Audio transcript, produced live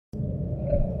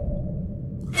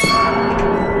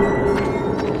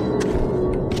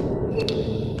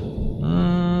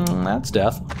That's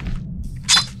death.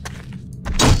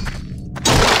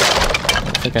 I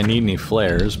don't think I need any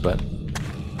flares, but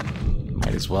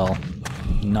might as well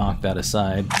knock that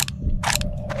aside.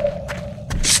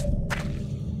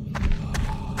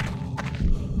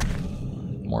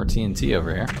 More TNT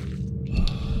over here.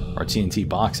 Or TNT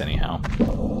box, anyhow.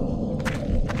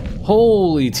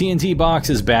 Holy TNT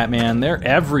boxes, Batman. They're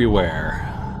everywhere.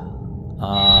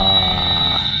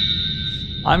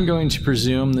 I'm going to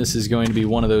presume this is going to be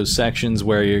one of those sections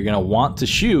where you're going to want to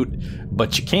shoot,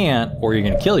 but you can't, or you're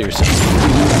going to kill yourself.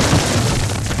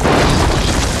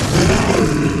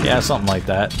 Yeah, something like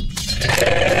that.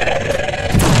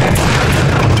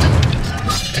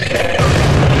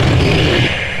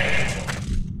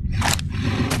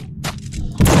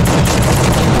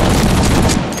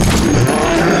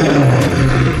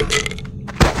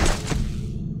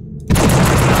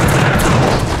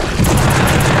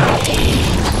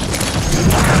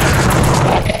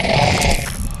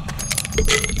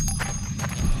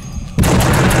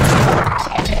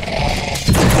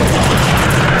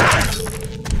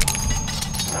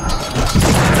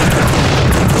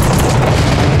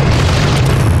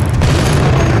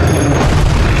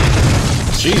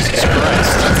 Jesus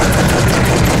Christ.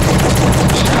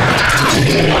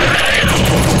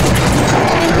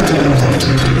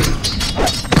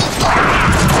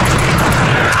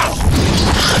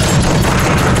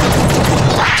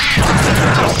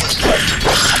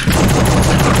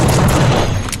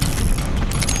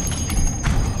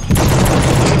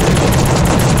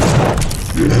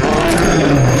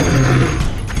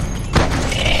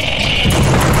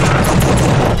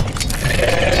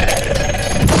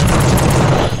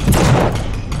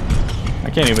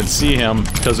 I can't even see him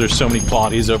because there's so many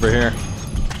bodies over here.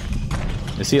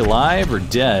 Is he alive or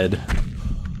dead?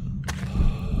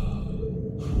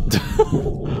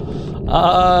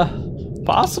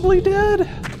 Possibly dead?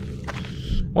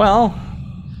 Well,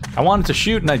 I wanted to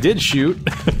shoot and I did shoot.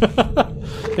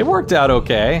 It worked out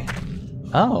okay.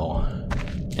 Oh,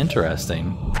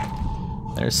 interesting.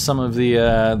 There's some of the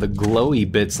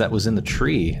glowy bits that was in the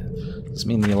tree. Does this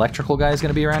mean the electrical guy's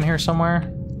gonna be around here somewhere?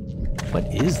 What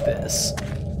is this?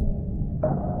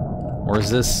 Or is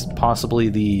this possibly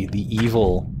the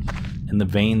evil in the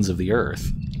veins of the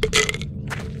earth?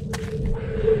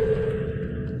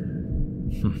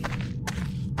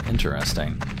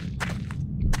 Interesting.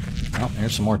 Oh,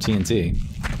 here's some more TNT.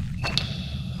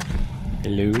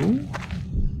 Hello?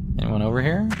 Anyone over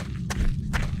here?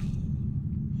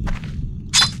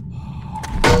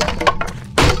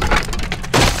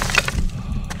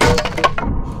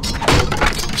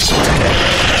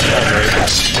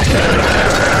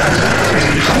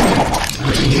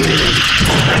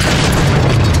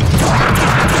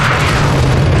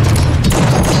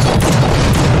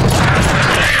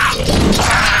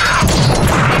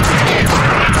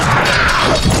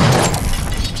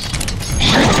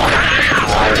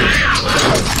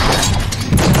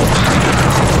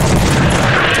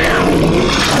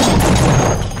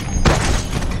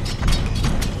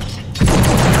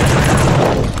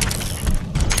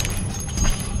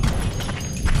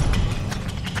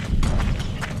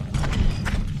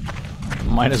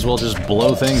 Might as well just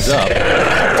blow things up.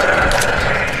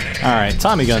 Alright,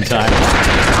 Tommy gun time.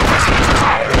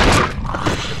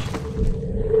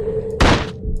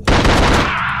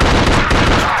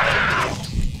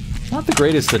 Not the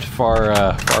greatest at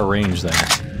far range there.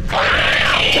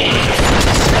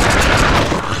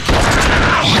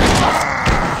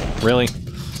 Really?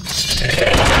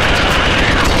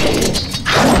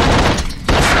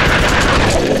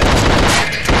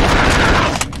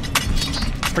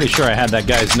 Pretty sure I had that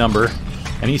guy's number,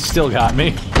 and he still got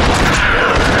me.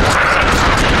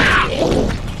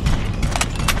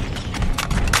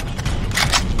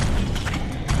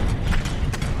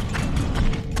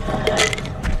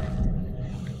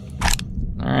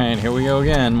 Alright, here we go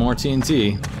again. More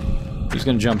TNT. Who's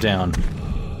gonna jump down?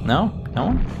 No? No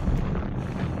one?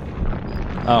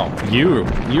 Oh,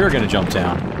 you're gonna jump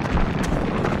down.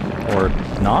 Or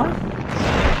not?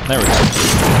 There we go.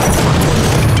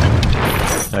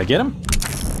 Did I get him?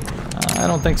 I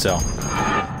don't think so.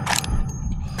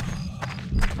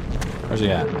 Where's he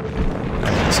at?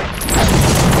 There he is.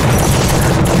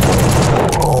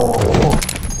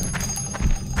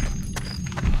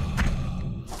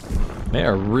 They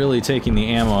are really taking the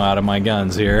ammo out of my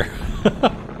guns here.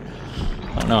 I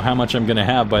don't know how much I'm going to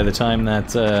have by the time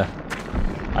that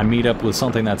I meet up with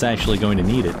something that's actually going to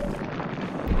need it.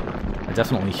 I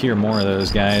definitely hear more of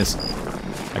those guys.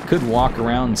 I could walk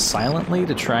around silently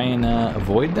to try and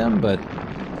avoid them, but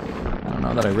I don't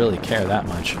don't know that I really care that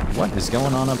much. What is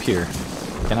going on up here?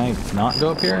 Can I not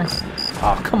go up here?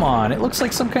 Oh, come on. It looks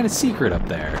like some kind of secret up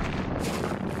there.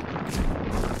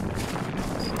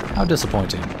 How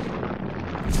disappointing.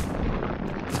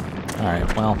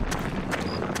 Alright, well,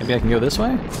 maybe I can go this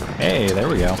way? Hey, there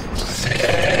we go.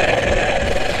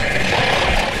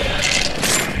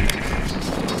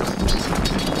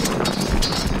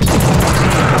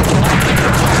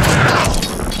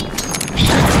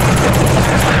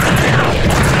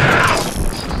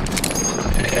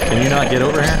 Can you not get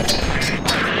over here?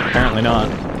 Apparently not.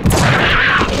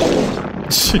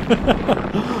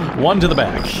 One to the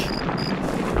back.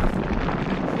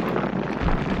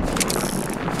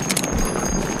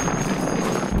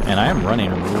 And I am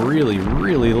running really,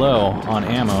 really low on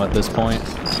ammo at this point.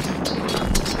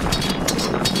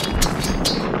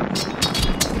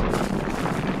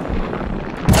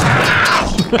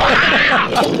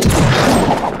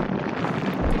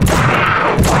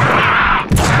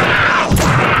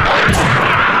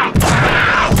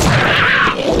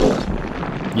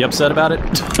 You upset about it?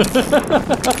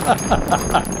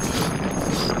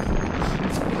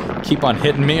 Keep on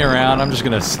hitting me around. I'm just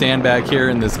gonna stand back here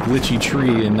in this glitchy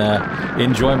tree and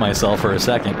enjoy myself for a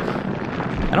second.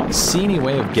 I don't see any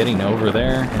way of getting over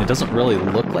there, and it doesn't really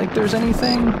look like there's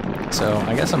anything, so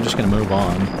I guess I'm just gonna move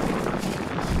on.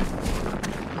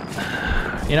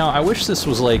 You know, I wish this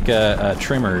was like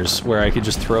Trimmers, where I could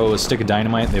just throw a stick of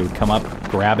dynamite, they would come up,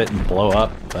 grab it, and blow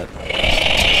up, but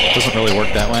it doesn't really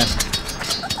work that way.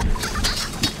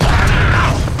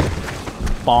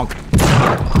 Bonk.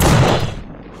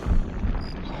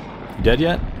 You dead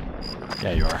yet?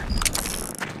 Yeah, you are.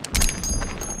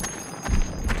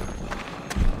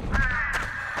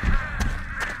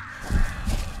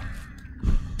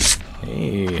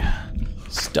 Hey,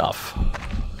 stuff.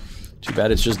 Too bad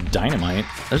it's just dynamite.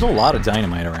 There's a lot of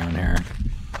dynamite around here.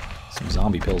 Some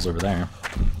zombie pills over there.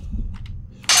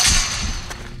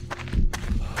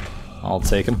 I'll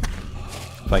take them.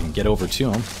 If I can get over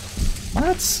to them.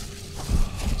 What?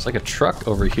 There's like a truck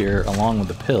over here along with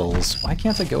the pills. Why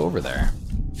can't I go over there?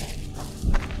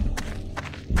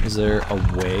 Is there a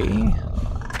way?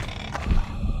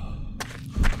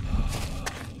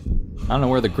 I don't know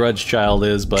where the grudge child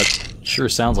is, but sure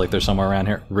sounds like they're somewhere around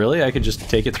here. Really? I could just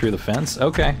take it through the fence?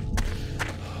 Okay.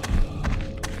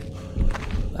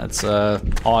 That's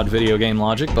odd video game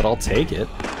logic, but I'll take it.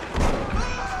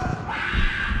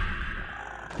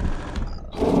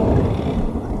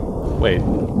 Wait.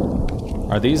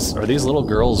 Are these little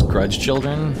girls grudge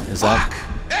children? Is that...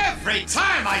 Every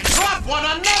time I drop one,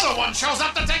 another one shows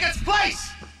up to take its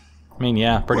place! I mean,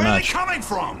 yeah, pretty much. Where are they coming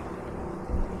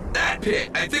from? That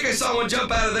pit. I think I saw one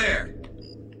jump out of there.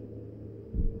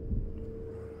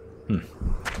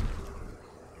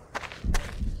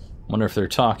 Wonder if they're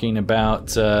talking about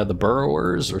the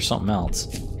burrowers or something else.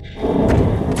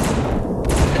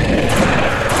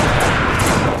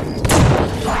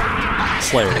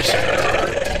 Slayers.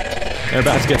 They're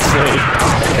about to get slayed.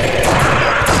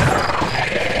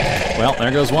 Well,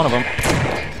 there goes one of them.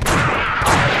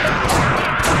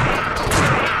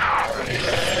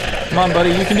 Come on,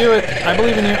 buddy, you can do it. I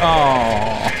believe in you.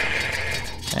 Oh,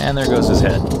 and there goes his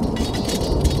head.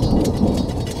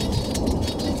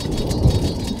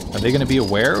 Are they going to be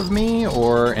aware of me,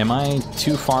 or am I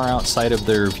too far outside of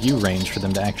their view range for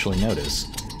them to actually notice?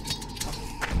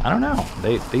 I don't know.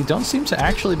 They don't seem to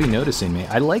actually be noticing me.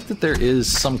 I like that there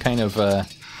is some kind of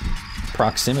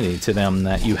proximity to them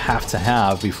that you have to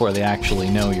have before they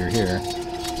actually know you're here.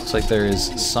 Looks like there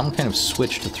is some kind of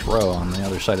switch to throw on the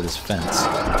other side of this fence.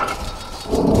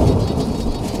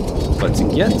 But to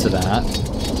get to that,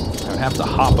 I would have to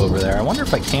hop over there. I wonder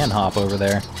if I can hop over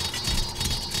there.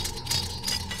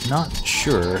 Not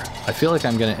sure. I feel like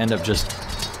I'm going to end up just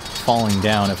falling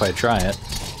down if I try it.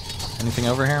 Anything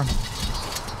over here?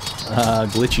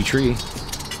 Glitchy tree.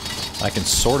 I can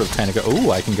sort of kind of go...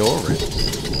 Ooh, I can go over it. I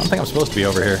don't think I'm supposed to be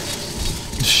over here.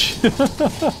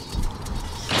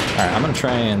 Alright, I'm going to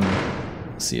try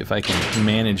and see if I can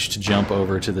manage to jump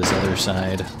over to this other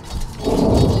side.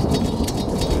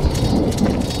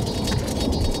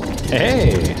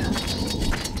 Hey!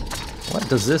 What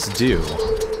does this do?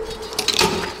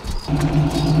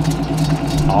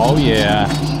 Oh yeah.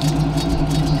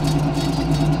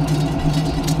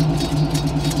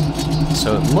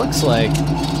 So it looks like...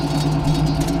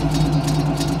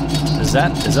 Is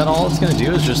that all it's gonna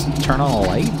do, is just turn on a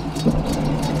light?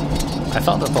 I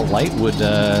thought that the light would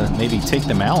maybe take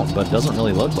them out, but it doesn't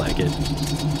really look like it.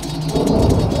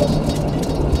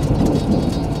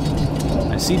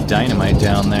 I see dynamite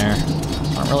down there.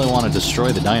 I don't really want to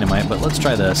destroy the dynamite, but let's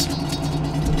try this.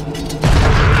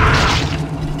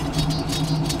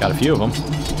 Got a few of them.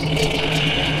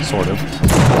 Sort of.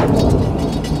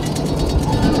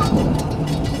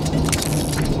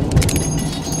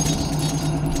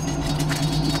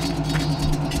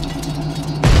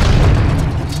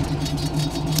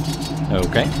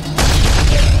 Okay.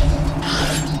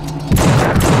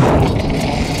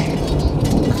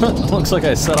 Looks like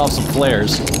I set off some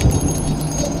flares.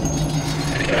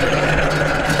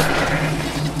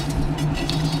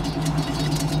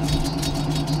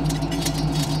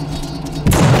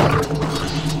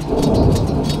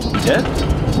 Dead?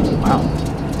 Wow.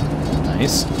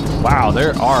 Nice. Wow,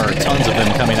 there are tons of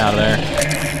them coming out of there.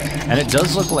 And it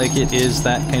does look like it is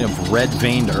that kind of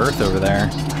red-veined earth over there.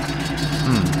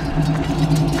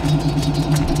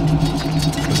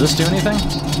 Does this do anything?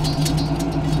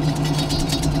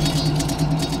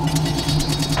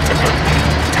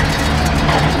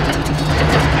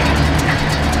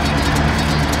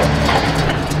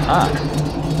 Ah.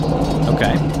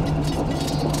 Okay.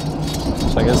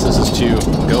 So I guess this is to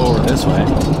go over this way.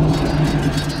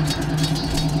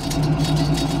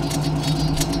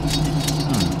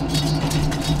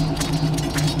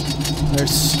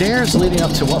 There's stairs leading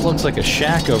up to what looks like a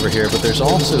shack over here, but there's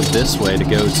also this way to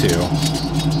go to.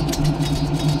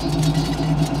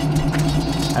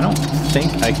 I don't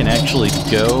think I can actually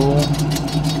go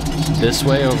this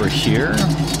way over here.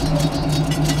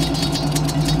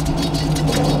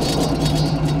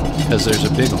 Because there's a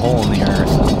big hole in the earth.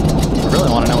 I really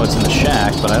want to know what's in the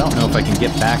shack, but I don't know if I can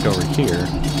get back over here.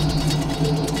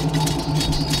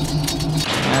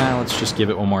 Let's just give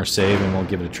it one more save and we'll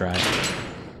give it a try.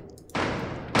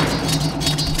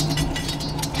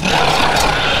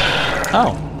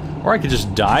 Oh, or I could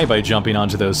just die by jumping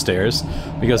onto those stairs,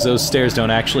 because those stairs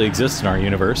don't actually exist in our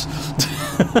universe.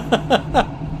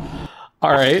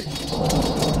 Alright.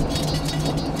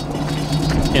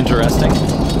 Interesting.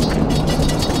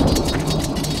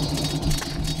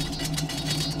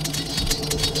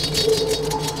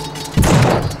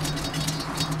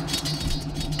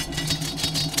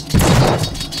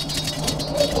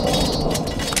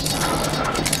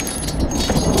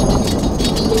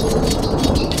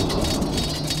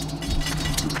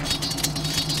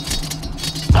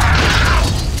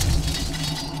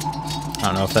 I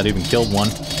don't know if that even killed one.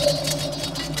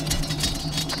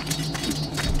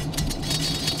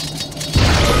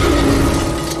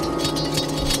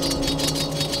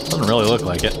 Doesn't really look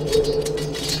like it.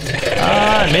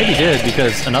 It maybe did,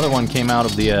 because another one came out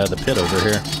of the pit over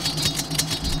here.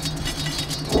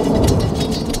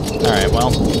 Alright,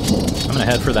 well, I'm gonna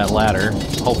head for that ladder.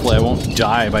 Hopefully I won't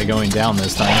die by going down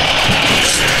this time.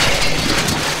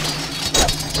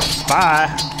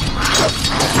 Bye!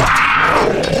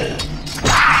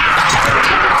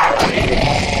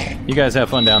 You guys have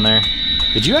fun down there.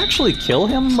 Did you actually kill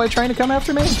him by trying to come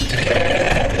after me?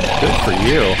 Good for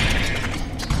you.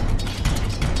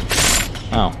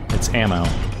 Oh, it's ammo.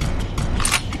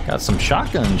 Got some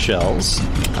shotgun shells.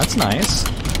 That's nice.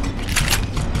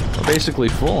 We're basically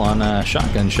full on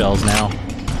shotgun shells now.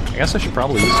 I guess I should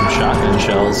probably use some shotgun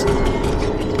shells.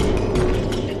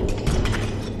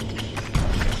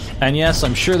 And yes,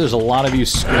 I'm sure there's a lot of you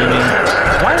screaming,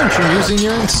 why aren't you using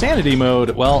your insanity mode?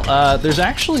 Well, there's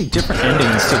actually different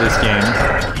endings to this game.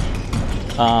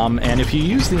 And if you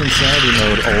use the insanity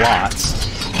mode a lot,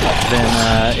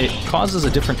 then it causes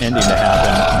a different ending to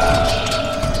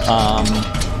happen.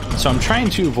 So I'm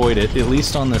trying to avoid it, at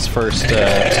least on this first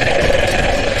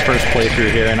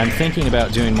playthrough here, and I'm thinking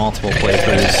about doing multiple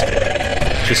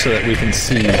playthroughs, just so that we can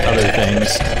see other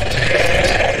things.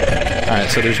 Alright,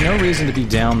 so there's no reason to be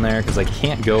down there, because I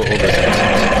can't go over there.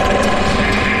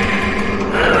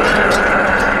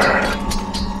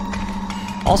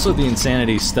 Also, the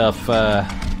insanity stuff that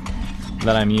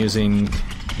I'm using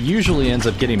usually ends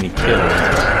up getting me killed.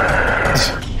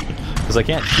 Because I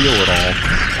can't heal at all.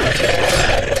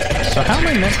 So how am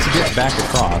I meant to get back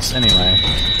across, anyway?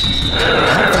 I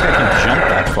don't think I can jump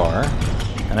that far,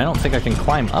 and I don't think I can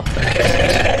climb up there.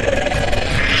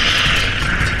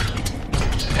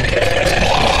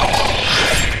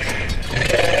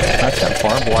 That's got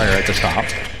barbed wire at the top.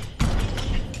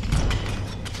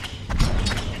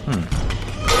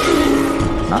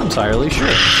 Not entirely sure.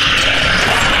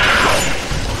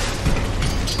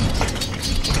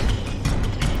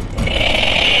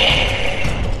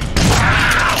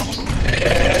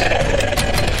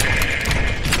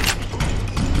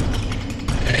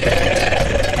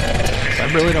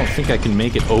 I really don't think I can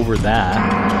make it over that.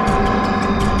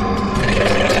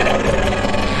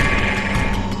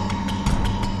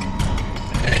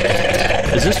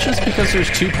 Is this just because there's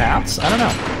two paths? I don't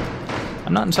know.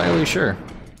 I'm not entirely sure.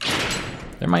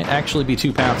 There might actually be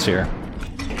two paths here.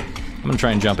 I'm gonna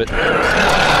try and jump it.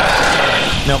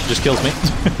 Nope, just kills me.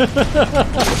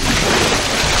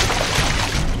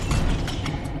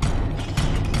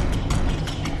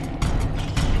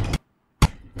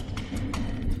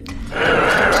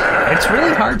 It's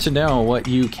really hard to know what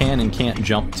you can and can't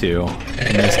jump to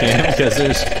in this game because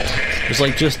there's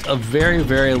like just a very,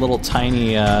 very little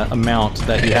tiny amount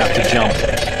that you have to jump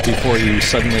before you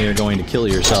suddenly are going to kill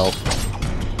yourself.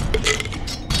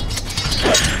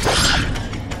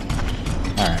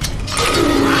 Alright.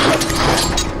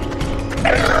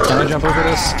 Can I jump over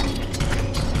this?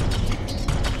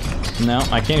 No,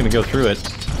 I can't even go through it.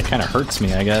 It kind of hurts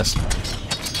me, I guess.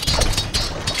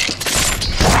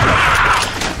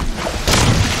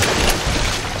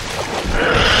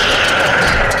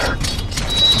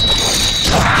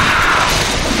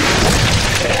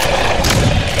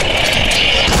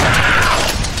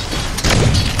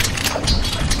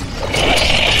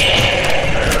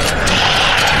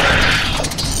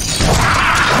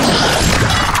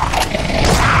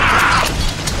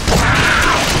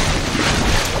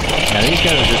 These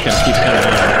guys are just gonna keep coming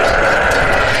out.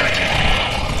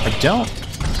 I don't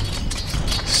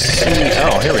see.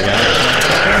 Oh, here we go.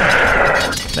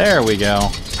 There we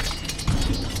go.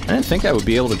 I didn't think I would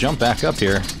be able to jump back up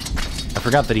here. I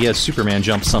forgot that he has Superman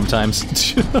jumps sometimes.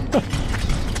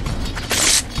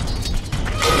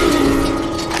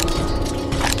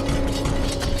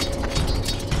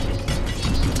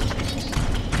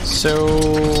 So,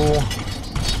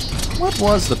 what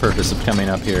was the purpose of coming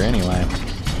up here anyway?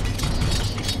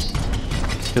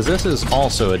 Because this is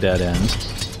also a dead end.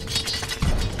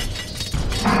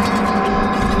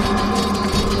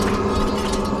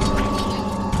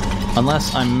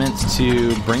 Unless I'm meant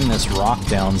to bring this rock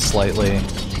down slightly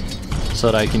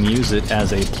so that I can use it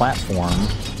as a platform.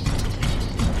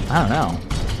 I don't know.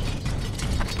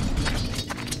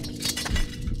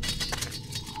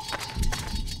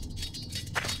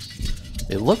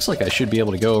 It looks like I should be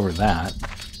able to go over that.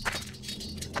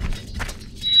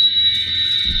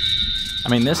 I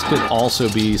mean, this could also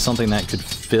be something that could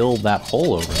fill that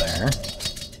hole over there.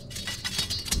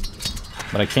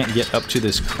 But I can't get up to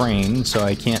this crane, so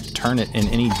I can't turn it in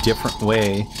any different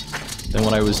way than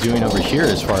what I was doing over here,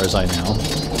 as far as I know,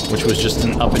 which was just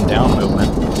an up and down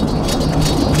movement.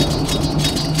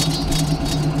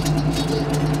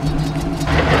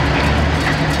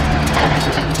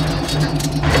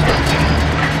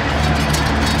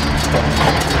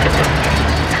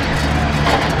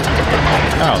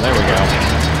 Oh, there we go.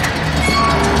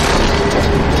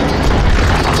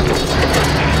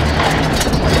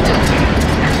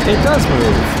 It does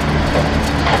move.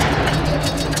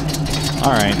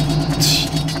 Alright.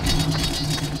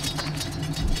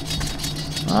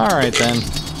 Alright then.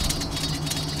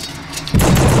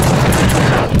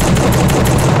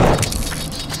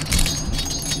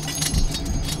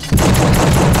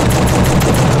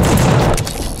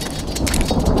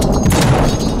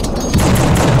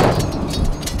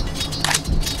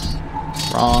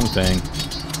 Wrong thing.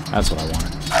 That's what I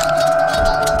wanted.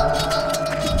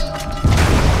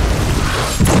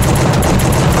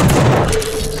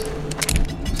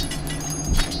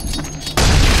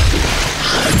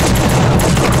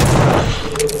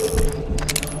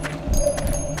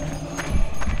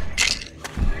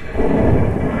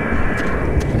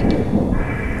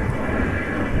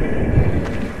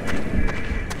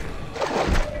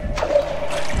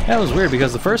 That was weird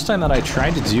because the first time that I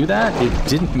tried to do that, it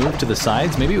didn't move to the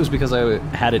sides. Maybe it was because I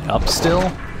had it up still,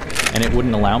 and it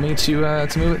wouldn't allow me to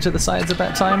move it to the sides at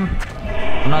that time.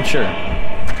 I'm not sure.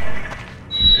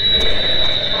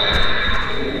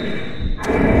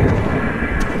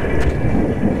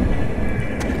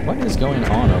 What is going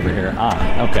on over here?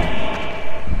 Ah, okay.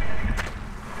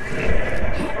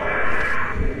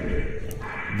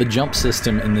 The jump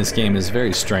system in this game is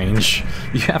very strange.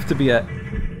 You have to be at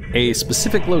a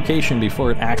specific location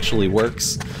before it actually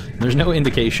works. There's no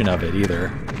indication of it either.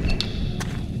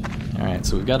 Alright,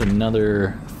 so we've got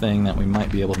another thing that we might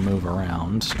be able to move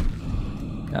around.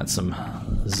 Got some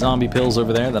zombie pills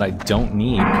over there that I don't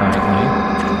need currently.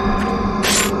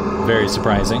 Very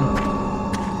surprising.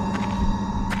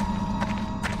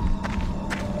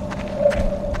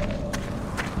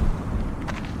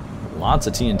 Lots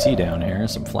of TNT down here,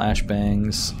 some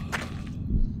flashbangs.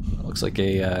 Looks like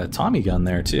a Tommy gun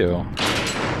there, too.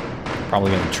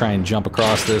 Probably going to try and jump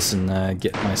across this and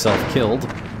get myself killed,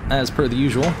 as per the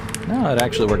usual. No, it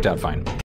actually worked out fine.